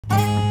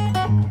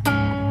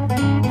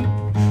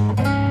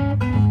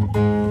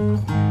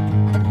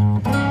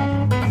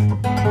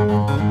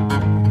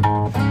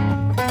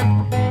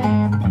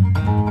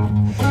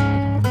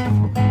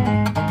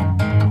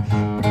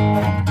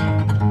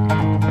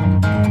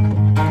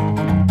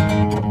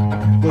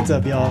What's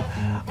up, y'all?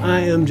 I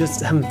am just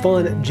having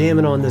fun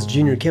jamming on this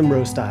Junior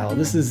Kimbrough style.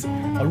 This is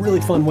a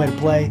really fun way to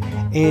play,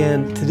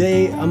 and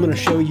today I'm going to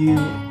show you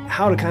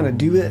how to kind of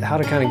do it, how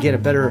to kind of get a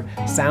better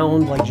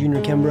sound like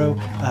Junior Kimbrough.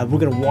 We're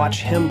going to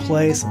watch him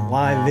play some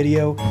live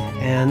video,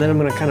 and then I'm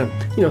going to kind of,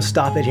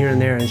 stop it here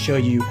and there and show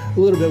you a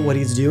little bit what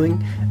he's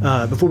doing.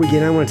 Before we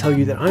get in, I want to tell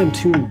you that I'm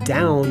tuned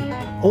down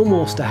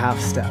almost a half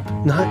step.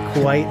 Not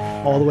quite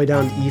all the way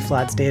down to E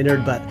flat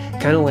standard, but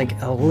kind of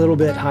like a little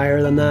bit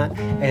higher than that,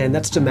 and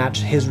that's to match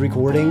his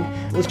recording.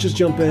 Let's just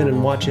jump in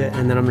and watch it,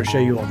 and then I'm going to show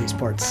you all these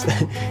parts.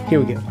 Here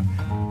we go.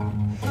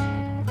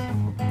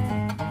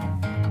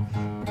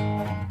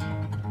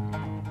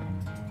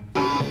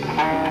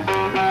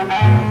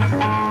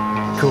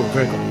 Cool,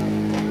 very cool.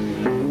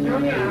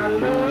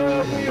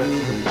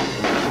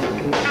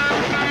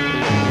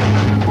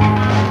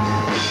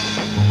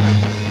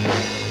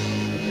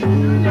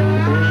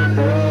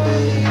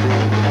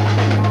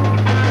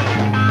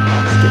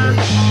 Let's get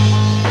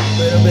a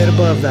little bit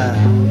above that.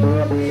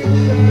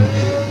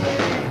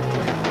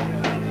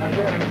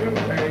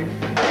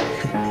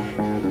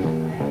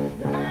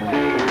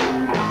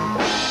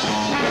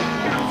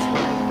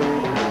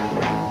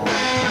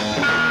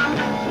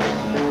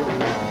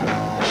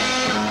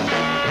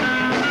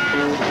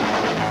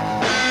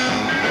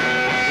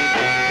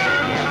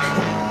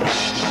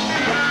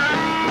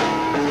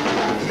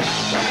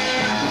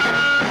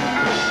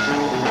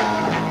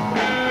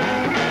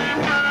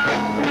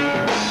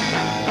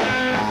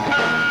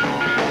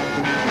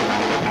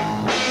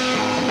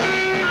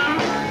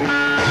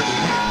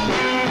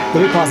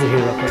 Let me pause it here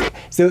real quick.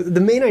 So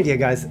the main idea,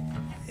 guys,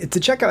 is to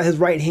check out his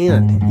right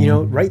hand.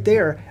 Right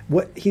there,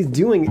 what he's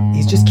doing,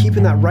 he's just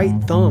keeping that right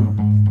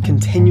thumb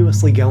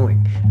continuously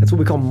going. That's what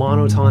we call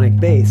monotonic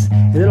bass.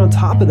 And then on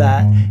top of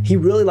that, he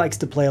really likes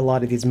to play a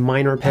lot of these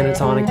minor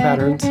pentatonic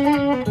patterns,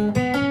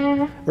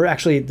 or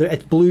actually,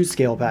 it's blues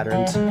scale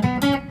patterns.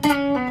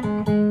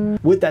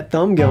 With that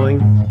thumb going,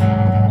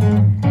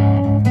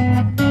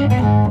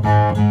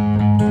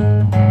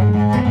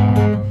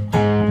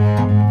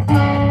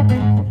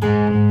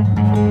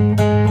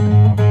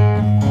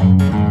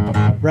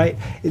 right?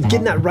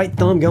 Getting that right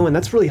thumb going,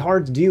 that's really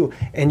hard to do,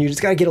 and you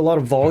just got to get a lot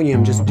of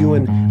volume just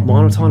doing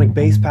monotonic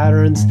bass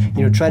patterns.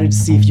 Try to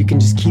see if you can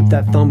just keep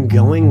that thumb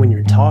going when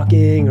you're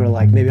talking, or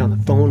like maybe on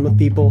the phone with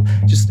people.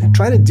 Just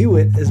try to do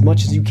it as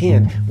much as you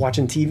can.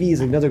 Watching TV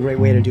is another great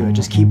way to do it.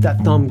 Just keep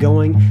that thumb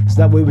going, so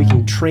that way we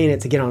can train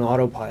it to get on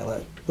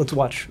autopilot. Let's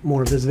watch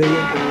more of this video.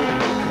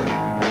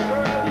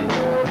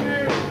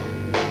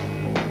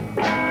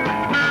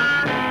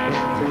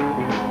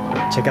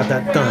 Check out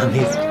that thumb.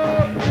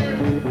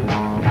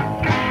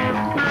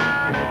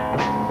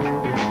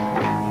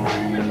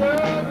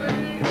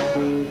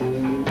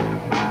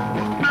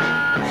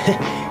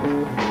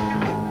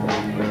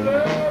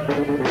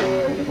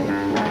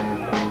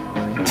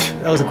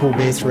 That was a cool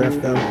bass riff,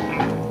 though.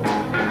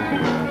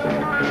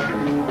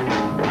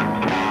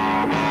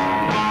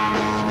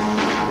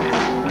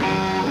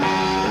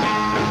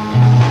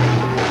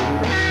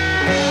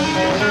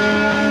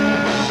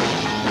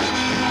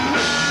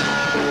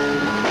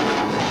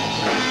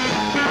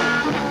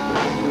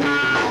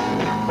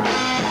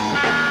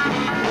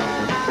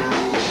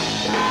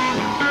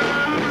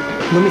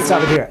 Let me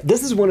stop it here.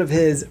 This is one of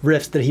his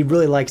riffs that he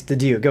really likes to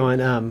do,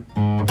 going,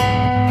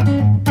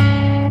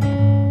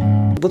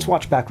 let's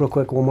watch back real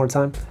quick one more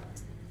time.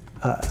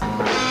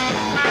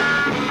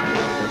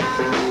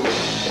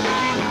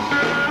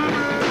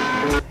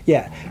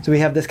 Yeah, so we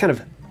have this kind of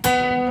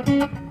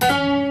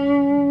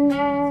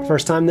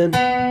first time, then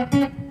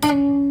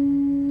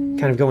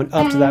kind of going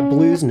up to that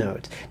blues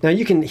note. Now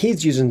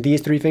he's using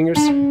these three fingers,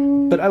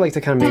 but I like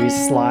to kind of maybe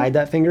slide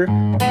that finger.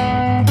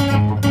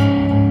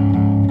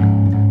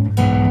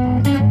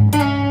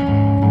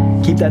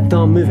 Keep that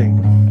thumb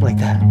moving like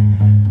that,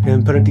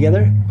 and put it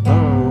together.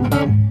 Boom,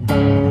 boom,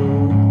 boom.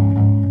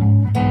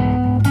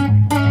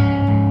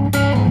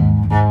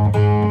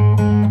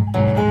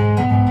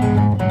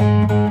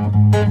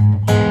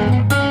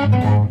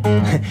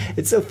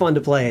 It's so fun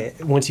to play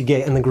once you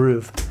get in the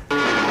groove.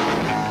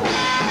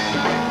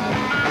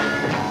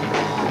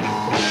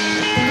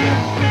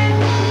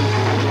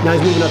 Now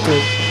he's moving up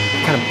to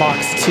kind of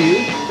box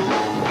 2.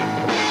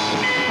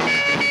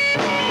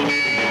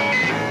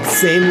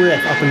 Same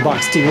riff up in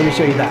box 2. Let me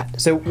show you that.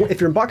 So if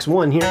you're in box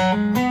 1 here,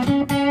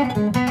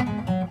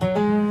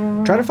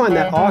 try to find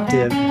that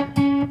octave.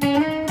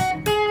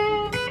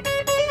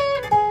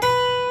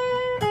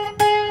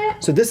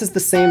 So this is the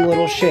same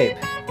little shape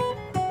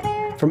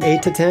from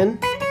 8 to 10,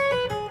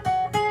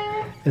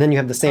 and then you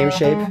have the same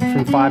shape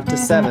from 5 to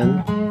 7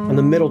 on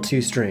the middle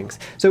 2 strings.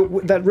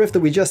 So that riff that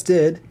we just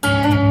did,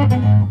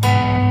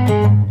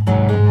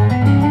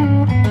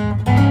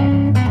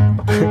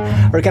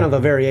 or kind of a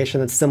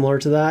variation that's similar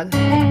to that.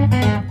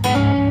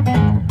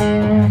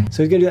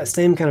 So he's gonna do that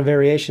same kind of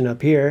variation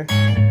up here.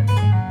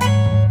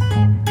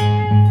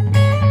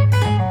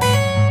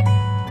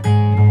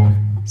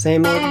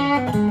 Same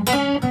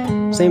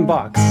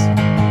box.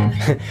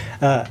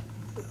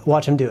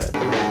 Watch him do it.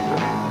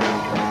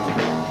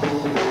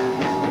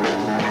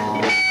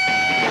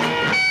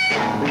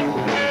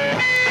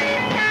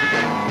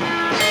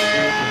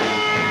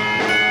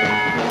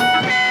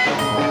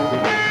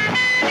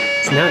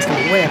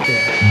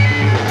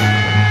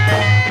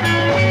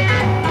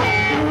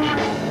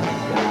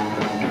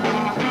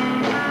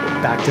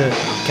 back to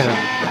kind of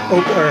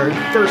or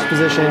first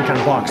position, kind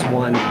of box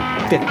 1,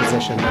 5th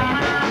position.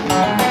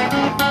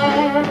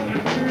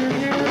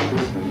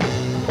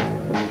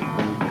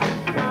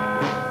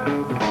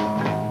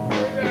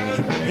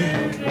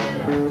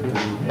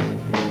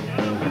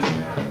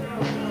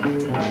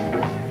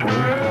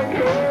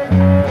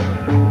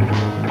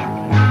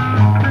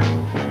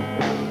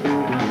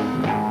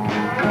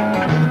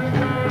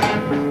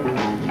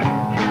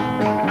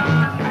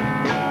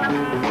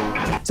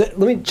 So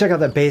let me check out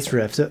that bass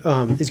riff.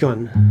 So he's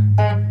going.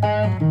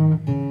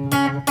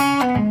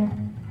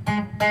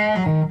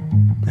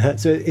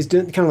 So it's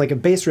doing kind of like a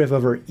bass riff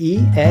over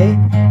E, A,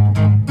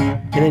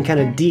 and then kind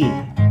of D.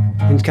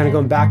 And it's kind of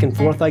going back and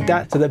forth like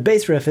that. So the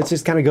bass riff, it's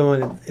just kind of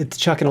going, it's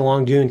chucking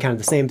along doing kind of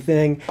the same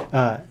thing.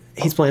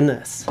 He's playing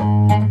this.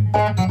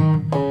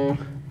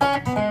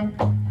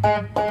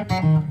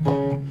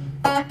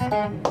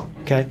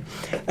 Okay,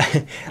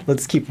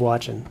 let's keep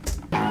watching.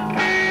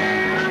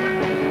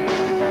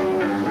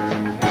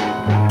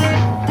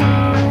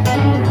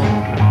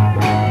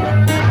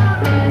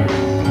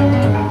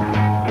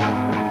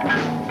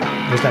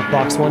 There's that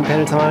box 1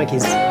 pentatonic.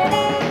 He's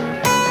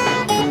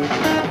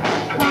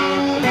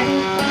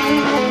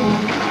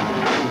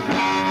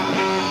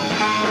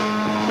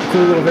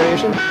cool little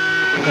variation.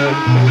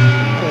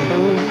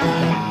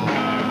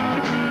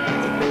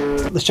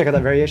 Let's check out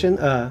that variation.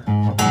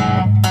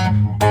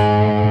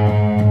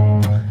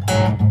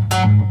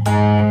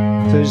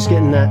 So just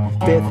getting that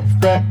 5th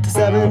fret to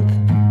 7th,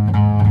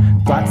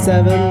 flat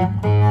 7,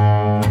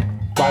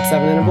 flat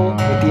 7 interval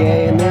with the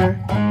A in there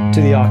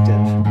to the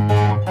octave.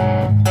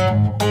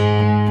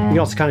 You can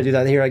also kind of do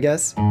that here, I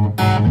guess. But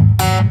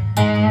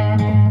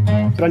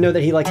I know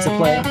that he likes to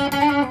play.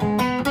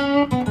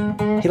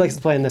 He likes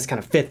to play in this kind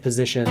of 5th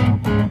position.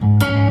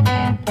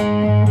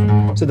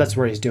 So that's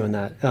where he's doing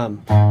that.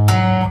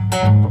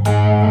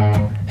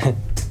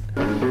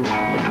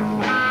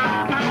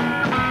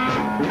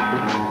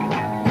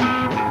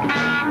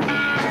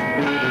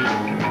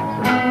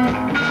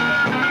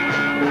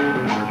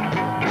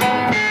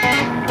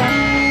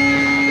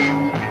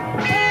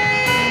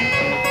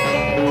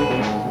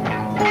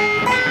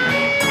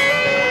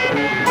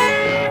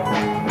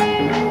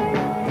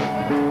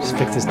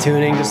 Fix his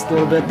tuning just a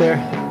little bit there.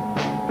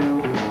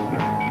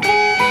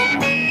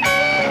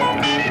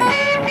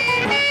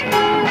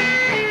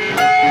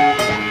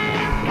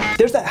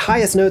 There's that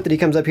highest note that he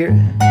comes up here.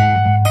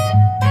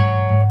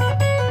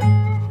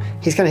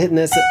 He's kind of hitting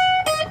this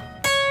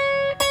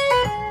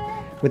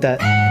with that,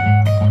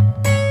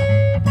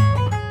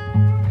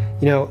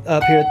 you know,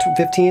 up here at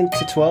 15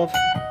 to 12.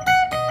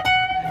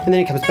 And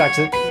then he comes back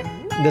to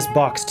this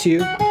box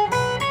 2.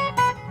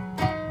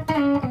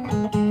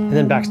 And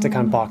then back to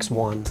kind of box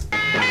 1.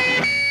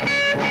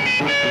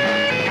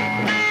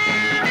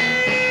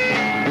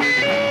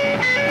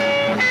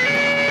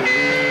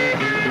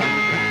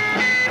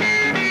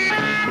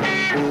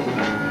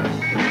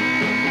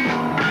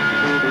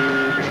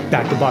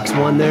 Back to box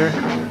 1 there.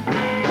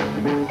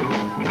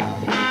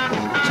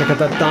 Check out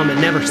that thumb, it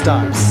never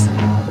stops.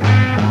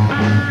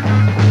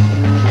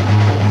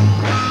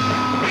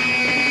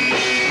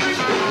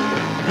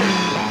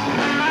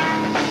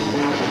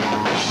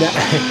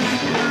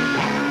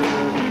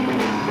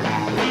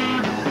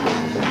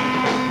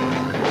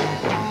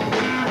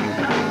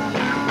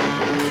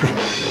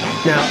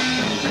 Now,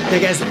 hey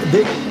guys,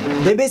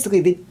 they basically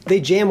they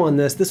jam on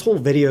this. This whole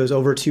video is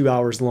over 2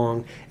 hours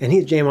long, and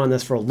he's jamming on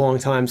this for a long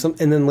time.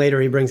 And then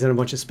later he brings in a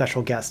bunch of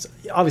special guests.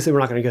 Obviously, we're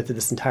not going to go through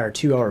this entire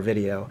 2-hour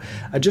video.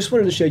 I just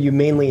wanted to show you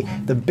mainly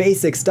the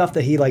basic stuff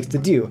that he likes to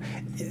do.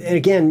 And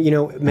again, you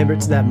know, remember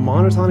it's that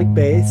monotonic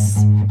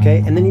bass,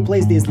 okay? And then he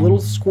plays these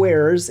little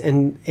squares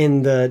in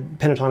the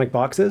pentatonic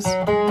boxes.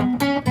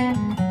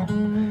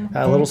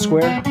 A little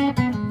square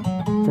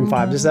from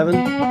 5 to 7.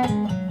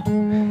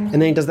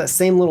 And then he does that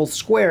same little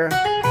square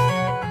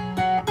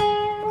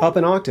up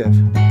an octave.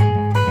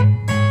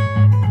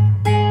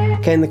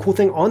 Okay, and the cool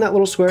thing on that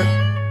little square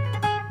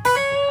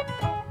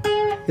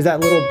is that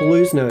little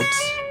blues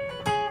notes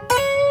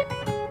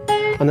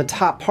on the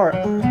top part.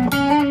 On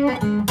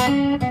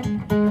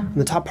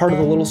the top part of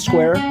the little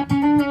square,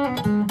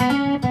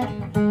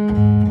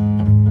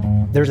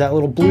 there's that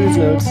little blues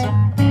notes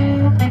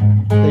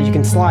that you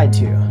can slide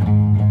to.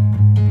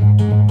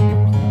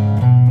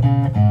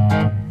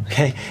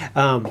 Okay,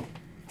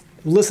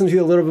 listen to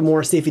a little bit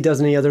more, see if he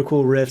does any other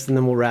cool riffs, and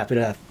then we'll wrap it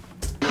up.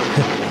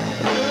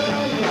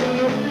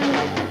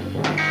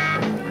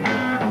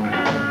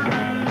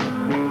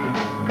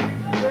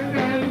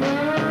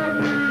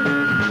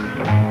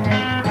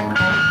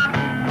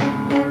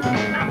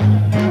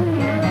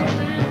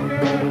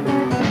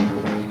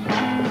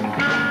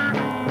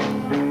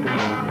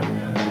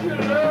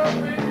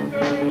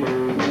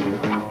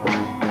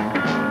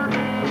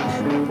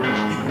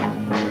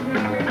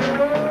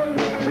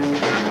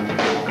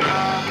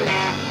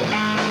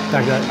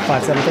 Back to that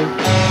 5/7 thing.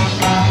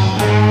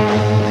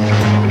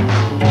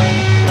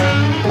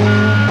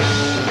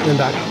 And then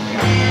back.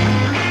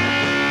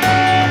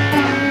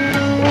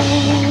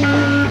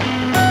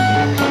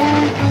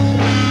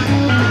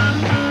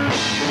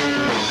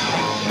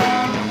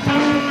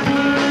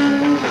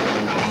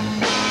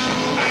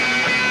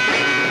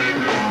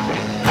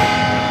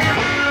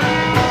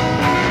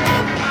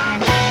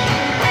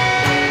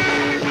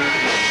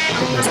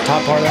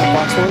 part of that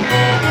box one.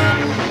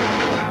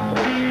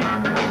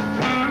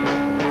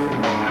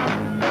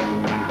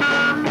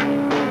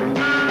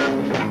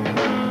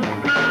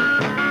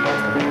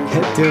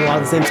 Doing a lot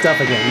of the same stuff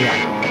again, yeah.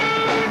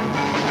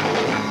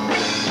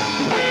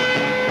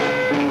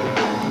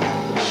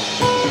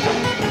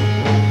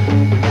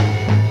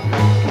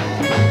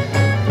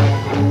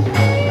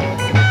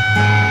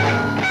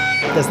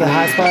 That's the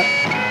high spot.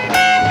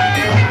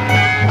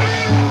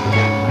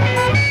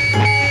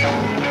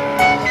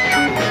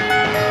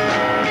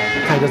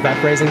 Kind of does that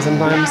phrasing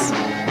sometimes.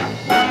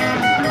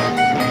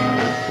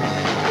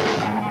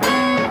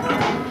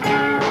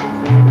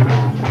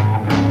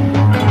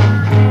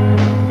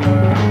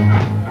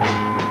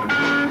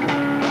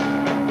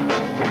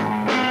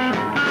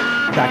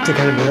 Back to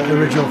kind of the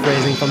original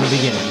phrasing from the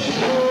beginning.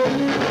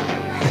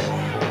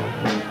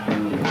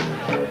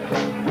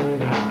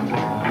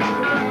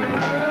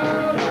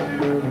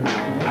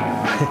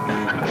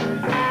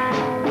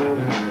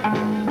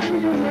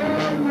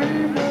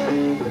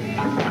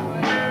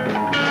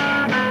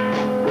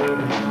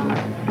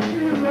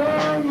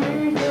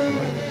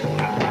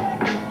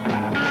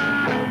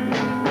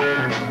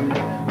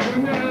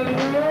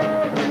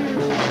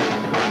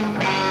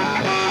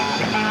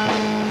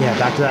 Yeah,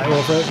 back to that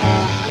little phrase.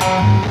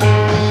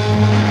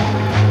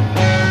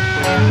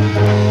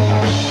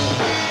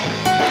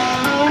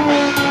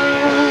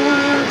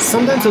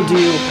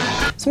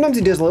 Sometimes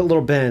he does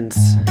little bends,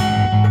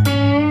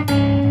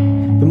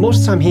 but most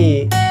of the time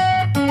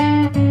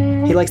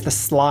he likes the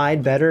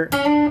slide better,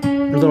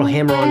 or little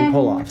hammer-on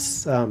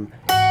pull-offs.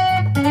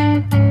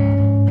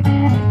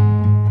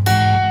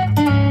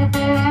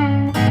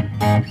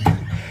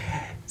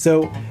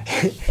 So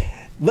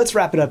let's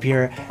wrap it up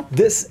here.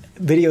 This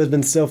video has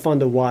been so fun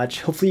to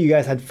watch. Hopefully you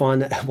guys had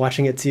fun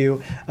watching it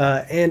too,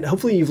 and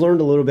hopefully you've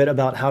learned a little bit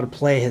about how to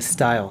play his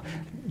style.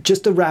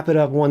 Just to wrap it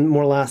up one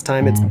more last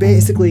time, it's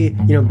basically,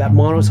 you know, that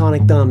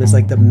monotonic thumb is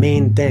like the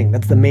main thing.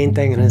 That's the main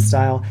thing in his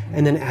style.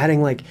 And then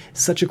adding like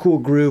such a cool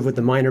groove with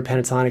the minor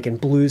pentatonic and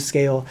blues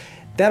scale,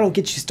 that'll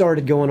get you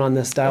started going on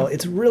this style.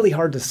 It's really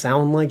hard to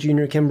sound like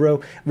Junior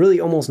Kimbrough. Really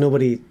almost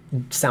nobody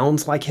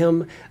sounds like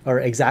him or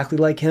exactly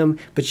like him,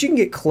 but you can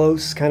get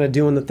close kind of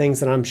doing the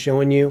things that I'm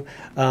showing you.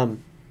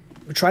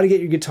 Try to get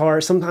your guitar.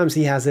 Sometimes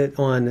he has it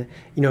on,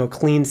 you know, a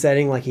clean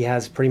setting like he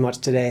has pretty much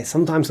today.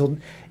 Sometimes he'll,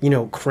 you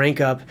know,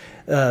 crank up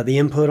the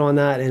input on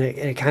that, and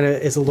it kind of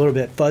is a little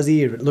bit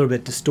fuzzy or a little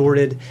bit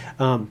distorted.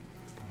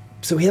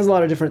 So he has a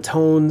lot of different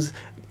tones.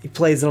 He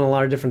plays in a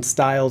lot of different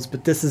styles,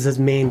 but this is his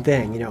main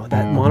thing, you know,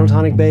 that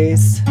monotonic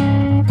bass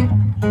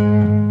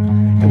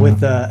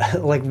with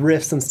like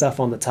riffs and stuff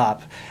on the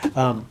top.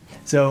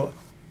 So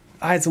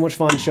I had so much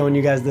fun showing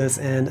you guys this,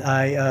 and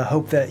I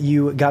hope that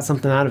you got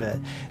something out of it.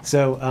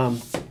 So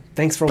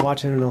thanks for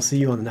watching, and I'll see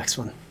you on the next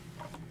one.